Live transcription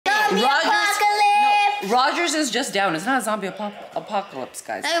apocalypse! No, Rogers is just down. It's not a zombie apocalypse,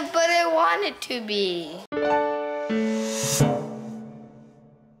 guys. But I want it to be.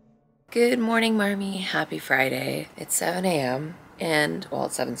 Good morning, Marmy. Happy Friday. It's 7 a.m. and, well,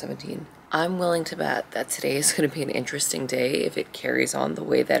 it's 7:17. I'm willing to bet that today is going to be an interesting day if it carries on the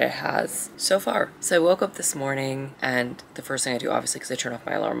way that it has so far. So I woke up this morning and the first thing I do, obviously because I turn off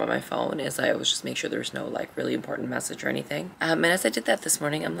my alarm on my phone, is I always just make sure there's no like really important message or anything. And as I did that this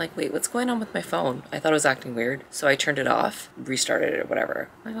morning, I'm like, wait, what's going on with my phone? I thought it was acting weird. So I turned it off, restarted it or whatever.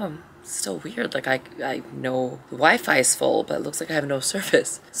 I'm like, oh, it's still weird. Like I know the Wi-Fi is full, but it looks like I have no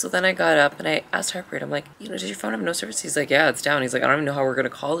service. So then I got up and I asked Harpreet, I'm like, does your phone have no service? He's like, yeah, it's down. He's like, I don't even know how we're going to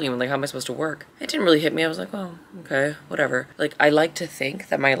call you. And like, how am I supposed to work? It didn't really hit me. I was like, oh, okay, whatever. Like, I like to think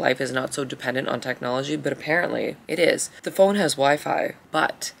that my life is not so dependent on technology, but apparently it is. The phone has Wi-Fi,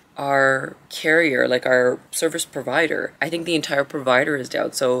 but our carrier, like our service provider, I think the entire provider is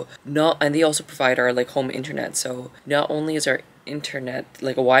down. So and they also provide our like home internet. So not only is our internet,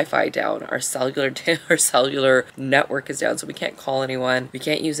 like a Wi-Fi down, our cellular network is down, so we can't call anyone, we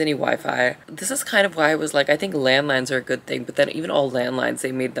can't use any Wi-Fi. This is kind of why I was like, I think landlines are a good thing, but then even all landlines,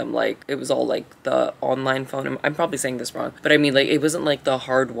 they made them like, it was all like the online phone. I'm probably saying this wrong, but I mean like it wasn't like the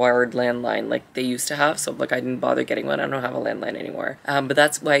hardwired landline like they used to have, so like I didn't bother getting one. I don't have a landline anymore, but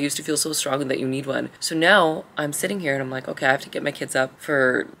that's why I used to feel so strongly that you need one. So now I'm sitting here and I'm like, okay, I have to get my kids up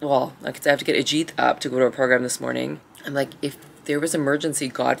for, well, like I have to get Ajit up to go to a program this morning. I'm like, if there was emergency,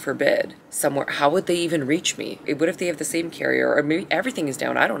 God forbid, somewhere, how would they even reach me? What if they have the same carrier, or maybe everything is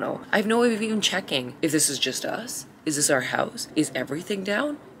down? I don't know. I have no way of even checking if this is just us. Is this our house? Is everything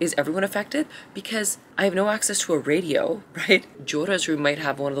down? Is everyone affected? Because I have no access to a radio, right? Jora's room might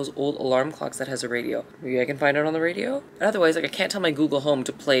have one of those old alarm clocks that has a radio. Maybe I can find it on the radio? But otherwise, like I can't tell my Google Home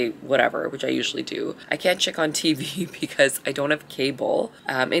to play whatever, which I usually do. I can't check on TV because I don't have cable.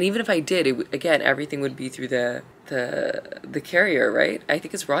 And even if I did, again, everything would be through the carrier, right? I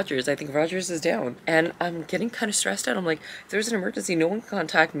think it's Rogers. I think Rogers is down. And I'm getting kind of stressed out. I'm like, if there's an emergency, no one can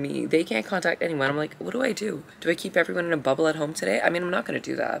contact me. They can't contact anyone. I'm like, what do I do? Do I keep everyone in a bubble at home today? I mean, I'm not going to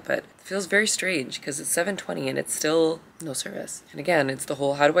do that, but it feels very strange because it's 7:20 and it's still no service. And again, it's the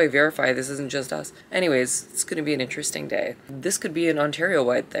whole, how do I verify this isn't just us? Anyways, it's going to be an interesting day. This could be an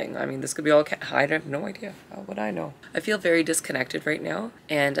Ontario-wide thing. I mean, this could be all, I have no idea. How would I know? I feel very disconnected right now.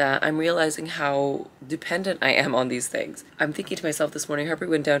 And I'm realizing how dependent I am on these things. I'm thinking to myself this morning, Harpreet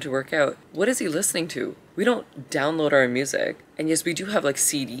went down to work out. What is he listening to? We don't download our music. And yes, we do have like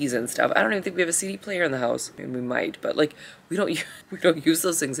CDs and stuff. I don't even think we have a CD player in the house. I mean, we might, but like we don't use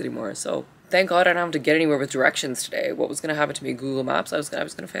those things anymore. So thank God I don't have to get anywhere with directions today. What was going to happen to me in Google Maps, I was going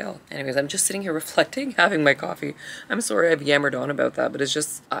to fail. Anyways, I'm just sitting here reflecting, having my coffee. I'm sorry I've yammered on about that, but it's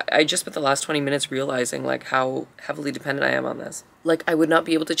just, I just spent the last 20 minutes realizing like how heavily dependent I am on this. Like I would not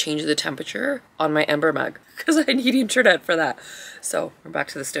be able to change the temperature on my Ember mug because I need internet for that. So we're back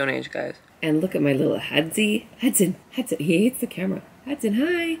to the Stone Age, guys. And look at my little Hudson. Hudson, he hates the camera. Hudson,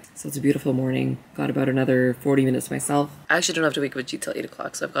 hi. So it's a beautiful morning. Got about another 40 minutes to myself. I actually don't have to wake up till 8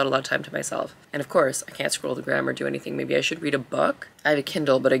 o'clock, so I've got a lot of time to myself. And of course, I can't scroll the gram or do anything. Maybe I should read a book. I have a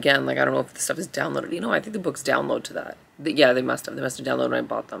Kindle, but again, like I don't know if the stuff is downloaded. I think the books download to that. Yeah, they must have. They must have downloaded when I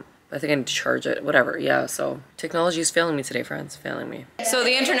bought them. I think I need to charge it, whatever. Yeah, so technology is failing me today, friends, failing me. So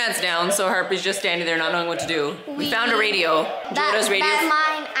the internet's down, so Harpreet's just standing there not knowing what to do. We found a radio. Joda's radio.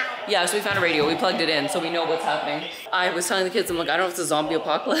 Yeah, so we found a radio. We plugged it in, so we know what's happening. I was telling the kids, I'm like, I don't know if it's a zombie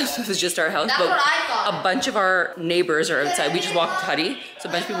apocalypse, if it's just our house, but a bunch of our neighbors are outside. We just walked Huddy, so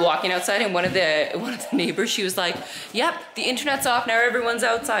a bunch of people walking outside, and one of the neighbors, she was like, yep, the internet's off now, everyone's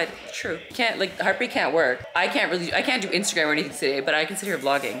outside. True. Harpreet can't work. I can't do Instagram or anything today, but I can sit here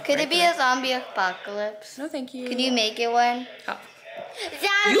vlogging. Could it be a zombie apocalypse? No, thank you. Could you make it one? How?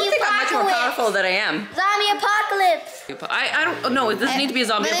 Zombie you think I'm much more powerful than I am. Zombie apocalypse. I don't know. It doesn't need to be a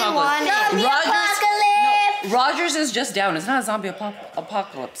zombie apocalypse. Zombie apocalypse. No, Rogers is just down. It's not a zombie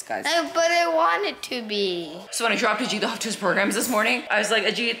apocalypse, guys. But I want it to be. So when I dropped Ajit off to his programs this morning, I was like,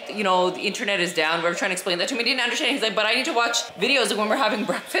 Ajit, the internet is down. We were trying to explain that to me. He didn't understand. He's like, but I need to watch videos of when we're having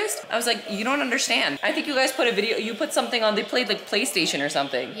breakfast. I was like, you don't understand. I think you guys put a video. You put something on. They played like PlayStation or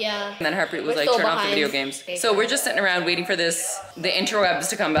something. Yeah. And then Harpreet was like, turn off the video games. Okay. So we're just sitting around waiting for the interwebs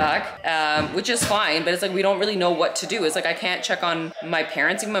to come back, which is fine. But it's like we don't really know what to do. It's like I can't check on my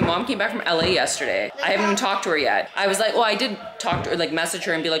parents. Even my mom came back from LA yesterday. I haven't even talked to her yet. I was like, oh, I did talk to her, like message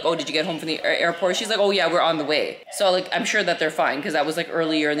her and be like, oh, did you get home from the airport? She's like, oh yeah, we're on the way. So like, I'm sure that they're fine because that was like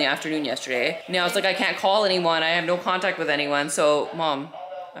earlier in the afternoon yesterday. Now it's like, I can't call anyone. I have no contact with anyone. So Mom,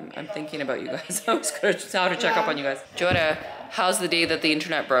 I'm thinking about you guys. I was gonna check up on you guys. Joda, how's the day that the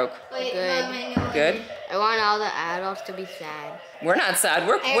internet broke? Good. Good? I want all the adults to be sad. We're not sad.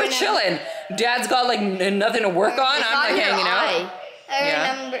 We're chilling. Dad's got like nothing to work on. I'm like hanging out.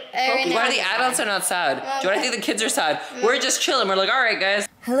 Yeah. Why are the adults are not sad? Do you want to think the kids are sad? We're just chilling. We're like, all right, guys.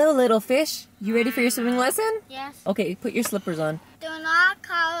 Hello, little fish. You ready for your swimming lesson? Yes. Okay, put your slippers on. Do not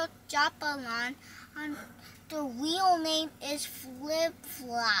call Japalan. The real name is Flip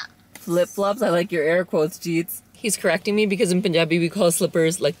Flop. Flip flops. I like your air quotes, Jeets. He's correcting me because in Punjabi we call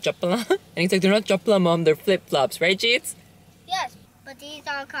slippers like chappalan. And he's like, they're not chappalan, Mom, they're flip flops, right, Jeets? Yes, but these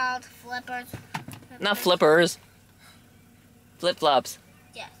are called flippers. Not flippers. Flip flops.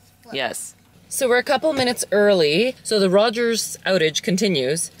 Yes. Yes. So we're a couple minutes early. So the Rogers outage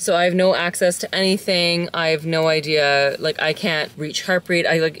continues. So I have no access to anything. I have no idea. Like, I can't reach heart rate.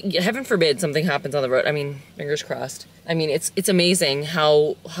 Heaven forbid something happens on the road. I mean, fingers crossed. I mean, it's amazing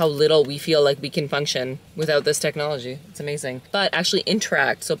how little we feel like we can function without this technology. It's amazing. But actually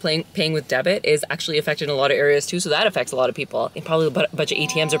Interact, so paying with debit, is actually affected in a lot of areas too. So that affects a lot of people. And probably a bunch of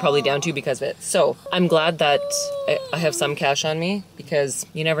ATMs are probably down too because of it. So I'm glad that I have some cash on me because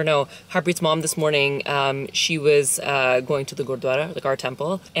you never know. Harpreet's mom this morning, she was going to the Gurdwara, like our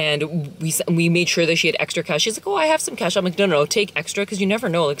temple, and we made sure that she had extra cash. She's like, oh, I have some cash. I'm like, no, take extra because you never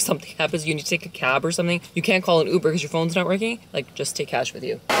know. Like something happens, you need to take a cab or something. You can't call an Uber because your phone's not working. Like, just take cash with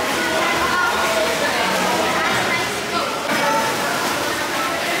you.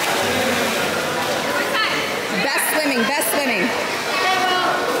 Best swimming.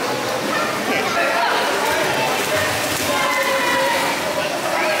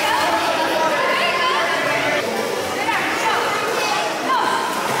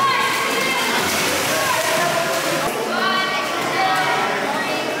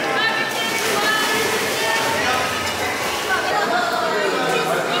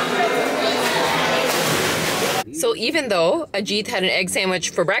 So even though Ajit had an egg sandwich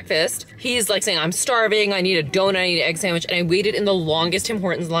for breakfast, he's like saying, I'm starving, I need a donut, I need an egg sandwich, and I waited in the longest Tim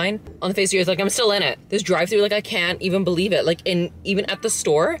Hortons line on the face of the earth. Like, I'm still in it. This drive-thru, like, I can't even believe it. Like, even at the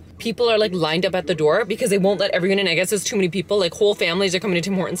store, people are like lined up at the door because they won't let everyone in. I guess there's too many people. Like, whole families are coming to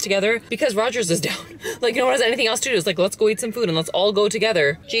Tim Hortons together because Rogers is down. Like, no one has anything else to do. It's like, let's go eat some food and let's all go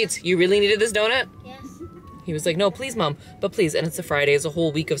together. Jeets, you really needed this donut? Yes. He was like, no, please, Mom, but please. And it's a Friday. It's a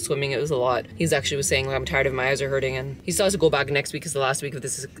whole week of swimming. It was a lot. He's actually was saying, like, I'm tired of my eyes are hurting. And he still has to go back next week because the last week of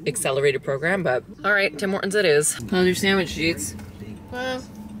this accelerated program. But all right, Tim Hortons it is. How's your sandwich, Jeets?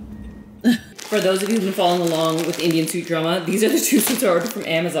 For those of you who've been following along with Indian suit drama, these are the two suits I ordered from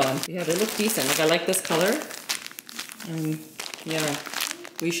Amazon. Yeah, they look decent. Like, I like this color. And yeah,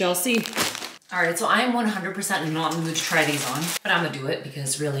 we shall see. All right, so I am 100% not in the mood to try these on, but I'm gonna do it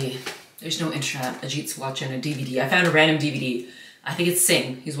because really, there's no internet. Ajit's watching a DVD. I found a random DVD. I think it's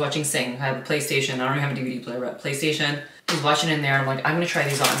Singh. He's watching Singh. I have a PlayStation. I don't have a DVD player, but PlayStation. He's watching in there. I'm like, I'm gonna try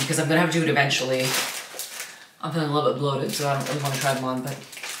these on because I'm gonna have to do it eventually. I'm feeling a little bit bloated, so I don't really want to try them on, but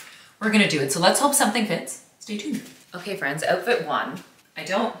we're gonna do it. So let's hope something fits. Stay tuned. Okay, friends, outfit one. I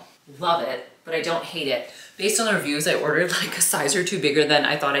don't love it, but I don't hate it. Based on the reviews, I ordered like a size or two bigger than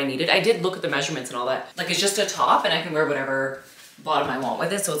I thought I needed. I did look at the measurements and all that. Like, it's just a top and I can wear whatever bottom I want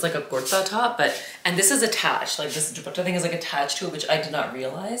with it. So it's like a kurta top, and this is attached. Like, this dupatta thing is like attached to it, which I did not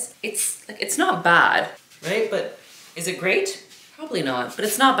realize. It's like, it's not bad, right? But is it great? Probably not, but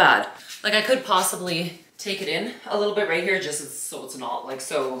it's not bad. Like, I could possibly take it in a little bit right here just so it's not like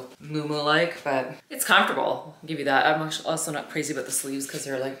so moo-moo-like, but it's comfortable. I'll give you that. I'm actually also not crazy about the sleeves because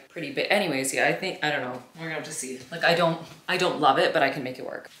they're like pretty big. Anyways, yeah, I don't know. We're gonna have to see. Like, I don't love it, but I can make it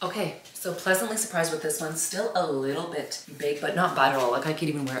work. Okay, so pleasantly surprised with this one. Still a little bit big, but not bad at all. Like, I could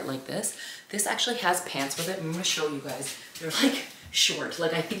even wear it like this. This actually has pants with it. I'm gonna show you guys. They're like short.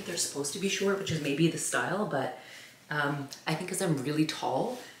 Like, I think they're supposed to be short, which is maybe the style, but I think because I'm really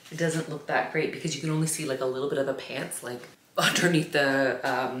tall, it doesn't look that great because you can only see like a little bit of the pants like underneath the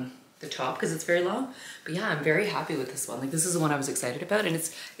top because it's very long. But yeah, I'm very happy with this one. Like, this is the one I was excited about, and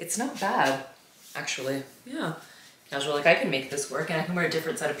it's not bad actually. Yeah, casual. Like, I can make this work, and I can wear a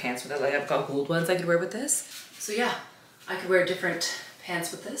different set of pants with it. Like, I've got gold ones I could wear with this. So yeah, I could wear different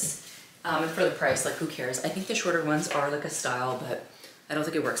pants with this. And for the price, like, who cares? I think the shorter ones are like a style, but I don't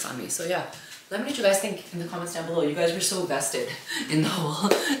think it works on me. So yeah. Let me know what you guys think in the comments down below. You guys were so vested in the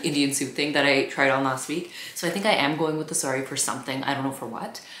whole Indian suit thing that I tried on last week. So I think I am going with the sari for something. I don't know for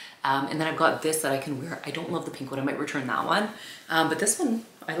what. And then I've got this that I can wear. I don't love the pink one. I might return that one. But this one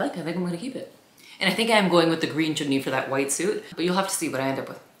I like. I think I'm going to keep it. And I think I'm going with the green chutney for that white suit. But you'll have to see what I end up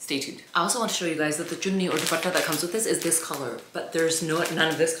with. Stay tuned. I also want to show you guys that the chutney or dupatta that comes with this is this color. But there's none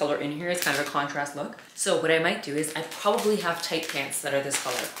of this color in here. It's kind of a contrast look. So what I might do is I probably have tight pants that are this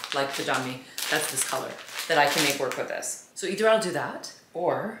color. Like the pajami. That's this color that I can make work with this. So either I'll do that,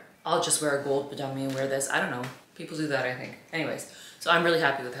 or I'll just wear a gold pajama and wear this. I don't know. People do that, I think. Anyways, so I'm really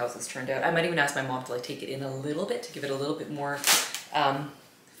happy with how this turned out. I might even ask my mom to like take it in a little bit to give it a little bit more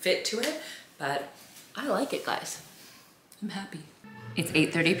fit to it, but I like it, guys. I'm happy. It's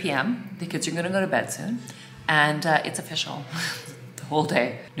 8:30 p.m. The kids are gonna go to bed soon, and it's official. The whole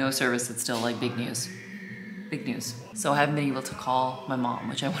day, no service. It's still like big news. Big news. So I haven't been able to call my mom,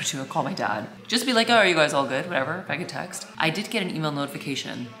 which I want to call my dad. Just be like, oh, are you guys all good? Whatever, if I could text. I did get an email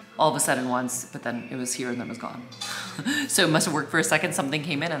notification all of a sudden once, but then it was here and then it was gone. So it must have worked for a second, something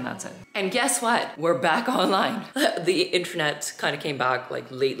came in and that's it. And guess what? We're back online. The internet kind of came back like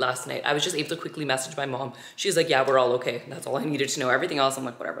late last night. I was just able to quickly message my mom. She was like, yeah, we're all okay. That's all I needed to know. Everything else, I'm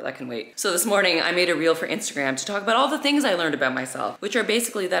like, whatever, that can wait. So this morning I made a reel for Instagram to talk about all the things I learned about myself, which are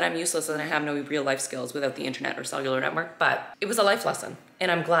basically that I'm useless and I have no real life skills without the internet or cellular network, but it was a life lesson. And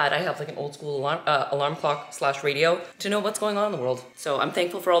I'm glad I have like an old school alarm clock / radio to know what's going on in the world. So I'm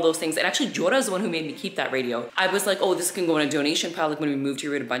thankful for all those things. And actually Jorah is the one who made me keep that radio. I was like, oh, this can go in a donation pile. Like when we moved here,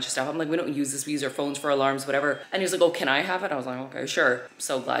 we had a bunch of stuff. I'm like, we don't use this. We use our phones for alarms, whatever. And he was like, oh, can I have it? I was like, okay, sure. I'm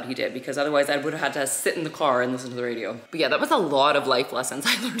so glad he did, because otherwise I would have had to sit in the car and listen to the radio. But yeah, that was a lot of life lessons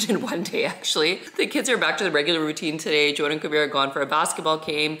I learned in one day, actually. The kids are back to the regular routine today. Jordan and Kabir are gone for a basketball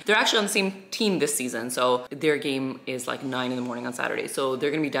game. They're actually on the same team this season. So their game is like 9 in the morning on Saturday. So they're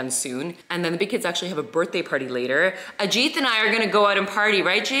gonna be done soon. And then the big kids actually have a birthday party later. Ajit and I are gonna go out and party,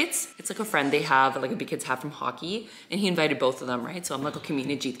 right, Jeets? It's like a friend they have, like a big kids have from hockey, and he invited both of them, right? So I'm like, okay, me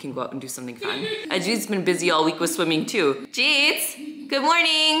and Ajit can go out and do something fun. Ajit's been busy all week with swimming too. Jeets, good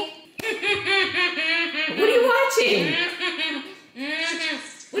morning. What are you watching?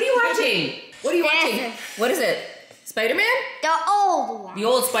 What are you watching? What are you watching? What is it? Spider-Man? The old one. The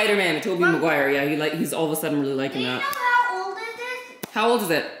old Spider-Man with Tobey Maguire. Yeah, he's all of a sudden really liking that. Do you know how old is this? How old is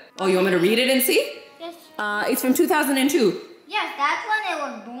it? Oh, you want me to read it and see? Yes. It's from 2002. Yes, that's when it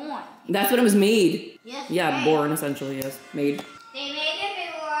was born. That's when it was made. Yes. Yeah, right. born essentially, yes. Made. They made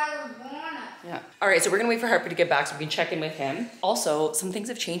it before I was born. Yeah. All right, so we're gonna wait for Harper to get back so we can check in with him. Also, some things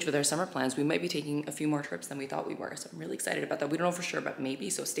have changed with our summer plans. We might be taking a few more trips than we thought we were, so I'm really excited about that. We don't know for sure, but maybe,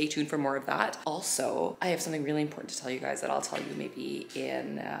 so stay tuned for more of that. Also, I have something really important to tell you guys that I'll tell you maybe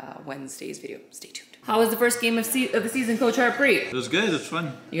in Wednesday's video. Stay tuned. How was the first game of the season, Coach Harpreet? It was good, it was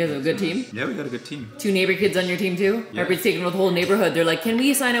fun. You guys have a good team? Yeah, we got a good team. 2 neighbor kids on your team too? Yeah. Harpreet's taking with the whole neighborhood. They're like, can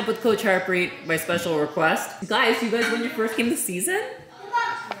we sign up with Coach Harpreet by special request? Guys, you guys won your first game of the season?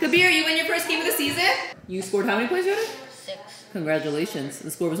 Kabir, you win your first game of the season? You scored how many points, Jordan? 6. Congratulations. The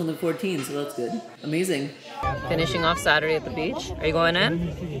score was only 14, so that's good. Amazing. Finishing off Saturday at the beach. Are you going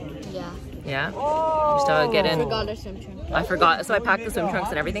in? Yeah. Yeah? You still get in? I forgot our swim trunks. I forgot, so I packed the swim trunks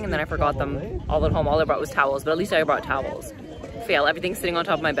and everything, and then I forgot them all at home. All I brought was towels, but at least I brought towels. Fail, everything's sitting on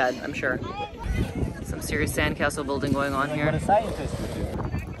top of my bed, I'm sure. Some serious sandcastle building going on here.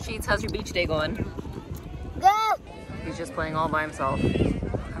 Sheets, how's your beach day going? Good. He's just playing all by himself.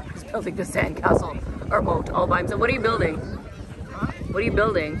 He's building the sandcastle, or boat, all by himself. What are you building? What are you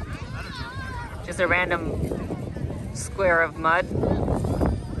building? Just a random square of mud?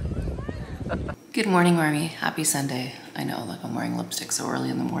 Good morning, Marmy. Happy Sunday. I know, like I'm wearing lipstick so early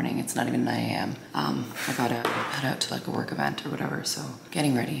in the morning. It's not even 9 a.m. I gotta head out to like a work event or whatever, so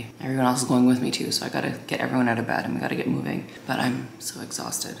getting ready. Everyone else is going with me too, so I gotta get everyone out of bed and we gotta get moving. But I'm so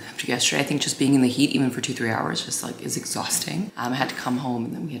exhausted. After yesterday, I think just being in the heat, even for 2-3 hours, just like is exhausting. I had to come home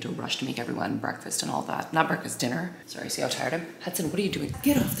and then we had to rush to make everyone breakfast and all that. Not breakfast, dinner. Sorry, see how tired I am? Hudson, what are you doing?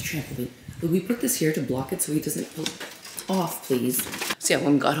 Get off the trampoline. Will we put this here to block it so he doesn't off, please. So yeah,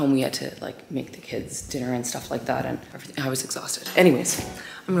 when we got home, we had to like make the kids dinner and stuff like that, and everything. I was exhausted. Anyways,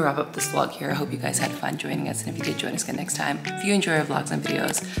 I'm gonna wrap up this vlog here. I hope you guys had fun joining us, and if you did, join us again next time. If you enjoy our vlogs and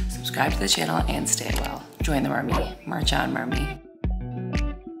videos, subscribe to the channel and stay well. Join the Marmy. March on, Marmy.